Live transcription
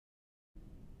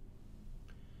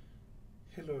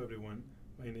Hello everyone,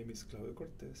 my name is Claudio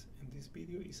Cortez and this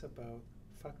video is about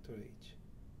factor H.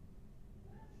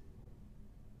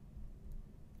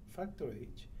 Factor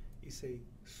H is a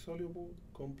soluble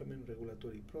complement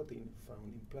regulatory protein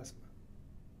found in plasma.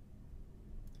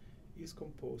 It is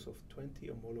composed of 20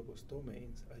 homologous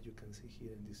domains, as you can see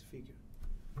here in this figure.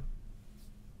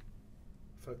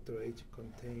 Factor H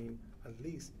contains at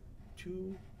least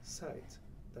 2 sites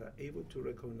that are able to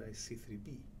recognize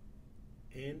C3b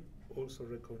and also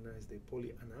recognize the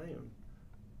polyanion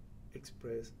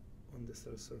expressed on the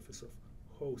cell surface of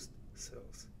host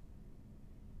cells.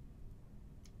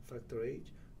 Factor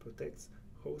H protects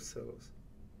host cells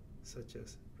such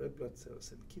as red blood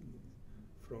cells and kidneys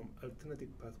from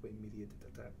alternative pathway mediated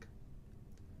attack.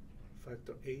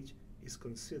 Factor H is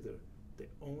considered the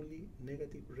only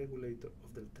negative regulator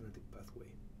of the alternative pathway.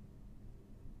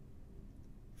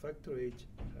 Factor H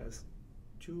has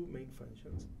 2 main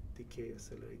functions: decay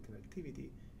accelerating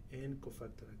activity and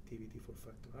cofactor activity for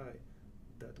factor I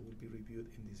that will be reviewed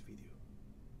in this video.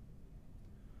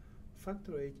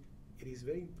 Factor H, it is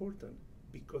very important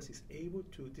because it's able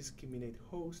to discriminate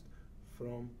host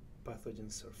from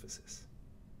pathogen surfaces.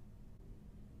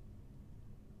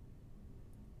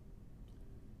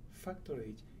 Factor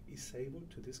H is able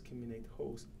to discriminate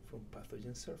host from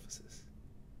pathogen surfaces.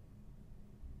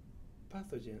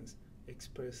 Pathogens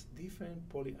express different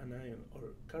polyanion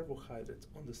or carbohydrates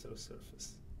on the cell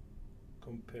surface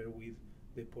compared with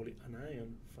the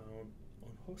polyanion found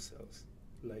on host cells,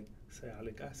 like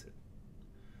sialic acid.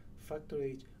 Factor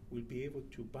H will be able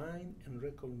to bind and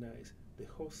recognize the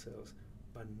host cells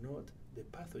but not the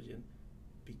pathogen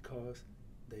because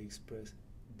they express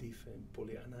different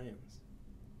polyanions.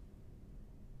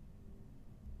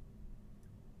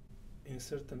 In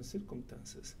certain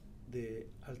circumstances, the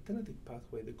alternative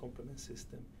pathway, the complement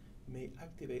system, may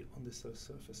activate on the cell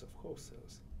surface of host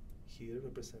cells, here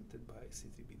represented by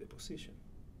C3b deposition.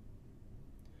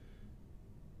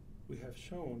 We have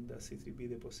shown that C3b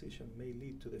deposition may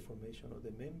lead to the formation of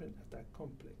the membrane attack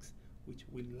complex, which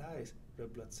will lyse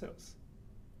red blood cells.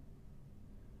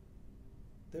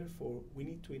 Therefore, we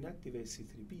need to inactivate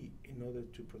C3b in order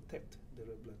to protect the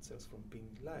red blood cells from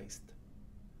being lysed.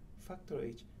 Factor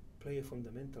H plays a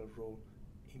fundamental role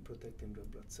in protecting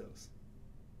red blood cells.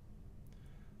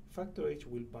 Factor H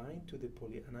will bind to the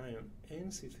polyanion and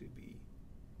C3b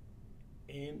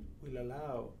and will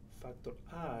allow factor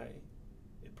I,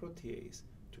 a protease,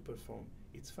 to perform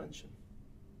its function.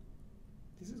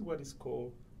 This is what is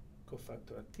called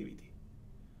cofactor activity.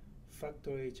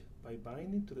 Factor H, by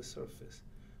binding to the surface,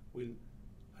 will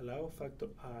allow factor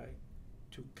I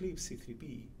to cleave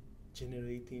C3b,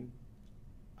 generating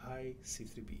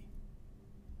IC3b.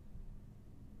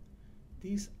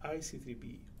 This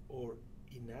IC3b, or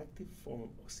inactive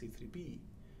form of C3b,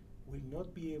 will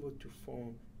not be able to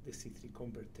form the C3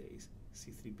 convertase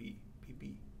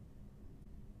C3b-PB.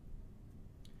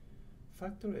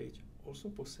 Factor H also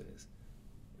possesses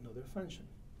another function.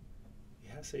 It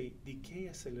has a decay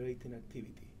accelerating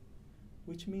activity,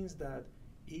 which means that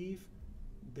if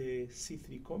the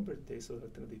C3 convertase of the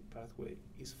alternative pathway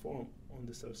is formed on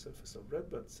the cell surface of red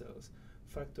blood cells,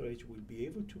 factor H will be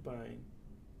able to bind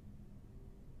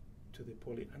to the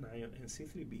polyanion and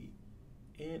C3b,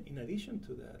 and in addition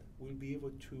to that, will be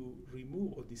able to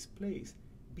remove or displace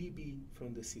BB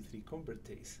from the C3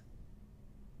 convertase.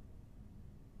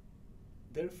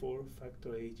 Therefore,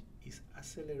 factor H is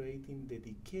accelerating the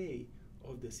decay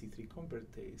of the C3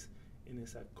 convertase, and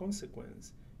as a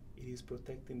consequence, it is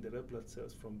protecting the red blood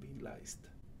cells from being lysed.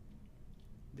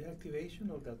 The activation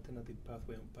of the alternative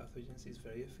pathway on pathogens is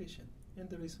very efficient, and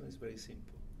the reason is very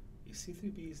simple. If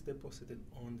C3b is deposited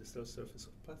on the cell surface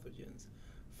of pathogens,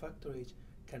 factor H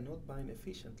cannot bind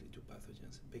efficiently to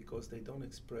pathogens because they don't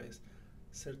express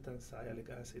certain sialic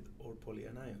acid or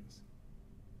polyanions.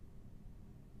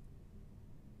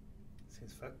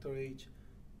 Since factor H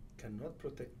cannot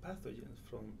protect pathogens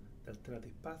from the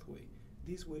alternative pathway,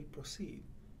 this will proceed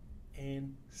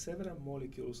and several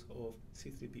molecules of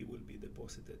C3b will be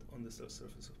deposited on the cell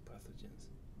surface of pathogens.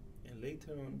 And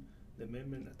later on, the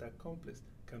membrane attack complex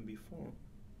can be formed,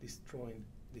 destroying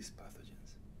these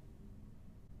pathogens.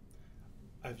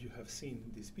 As you have seen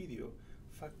in this video,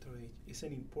 factor H is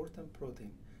an important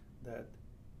protein that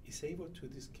is able to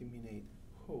discriminate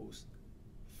hosts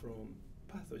from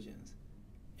pathogens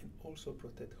and also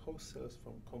protect host cells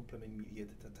from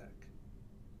complement-mediated attack.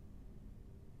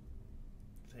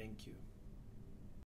 Thank you.